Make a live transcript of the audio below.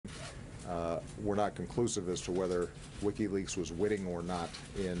were not conclusive as to whether WikiLeaks was witting or not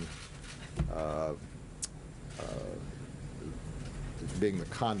in being the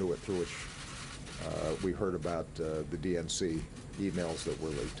conduit through which we heard about the DNC emails that were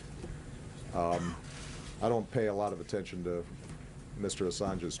leaked. I don't pay a lot of attention to Mr.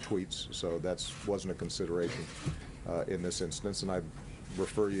 Assange's tweets, so that wasn't a consideration in this instance, and I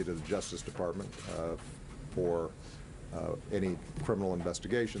refer you to the Justice Department for any criminal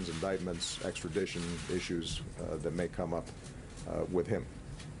investigations, indictments, extradition issues that may come up with him.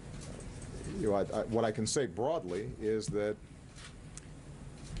 What I can say broadly is that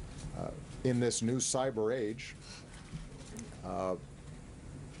in this new cyber age,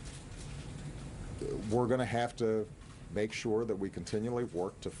 we're going to have to make sure that we continually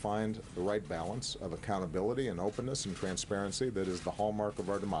work to find the right balance of accountability and openness and transparency that is the hallmark of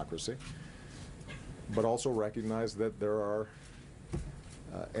our democracy, but also recognize that there are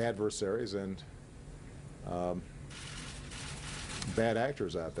adversaries and bad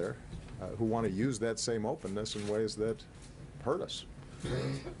actors out there who want to use that same openness in ways that hurt us.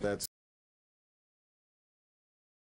 That's